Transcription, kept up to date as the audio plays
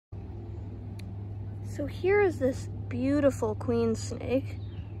So here is this beautiful queen snake.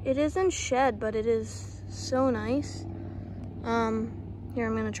 It isn't shed, but it is so nice. Here,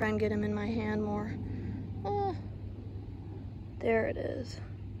 I'm gonna try and get him in my hand more. There it is.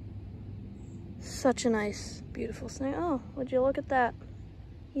 Such a nice, beautiful snake. Oh, would you look at that?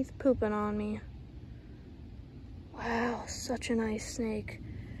 He's pooping on me. Wow, such a nice snake.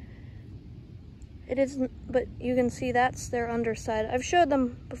 It isn't, but you can see that's their underside. I've showed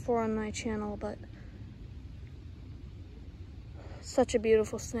them before on my channel, but such a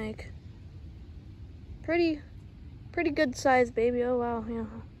beautiful snake. Pretty good size baby. Oh wow, yeah.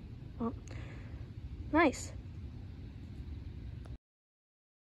 Well, nice.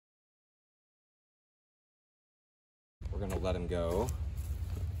 We're gonna let him go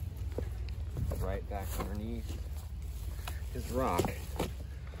right back underneath his rock,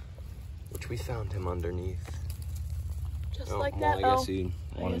 which we found him underneath. Just like well, that. I guess he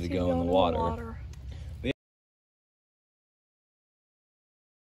wanted to go in the water.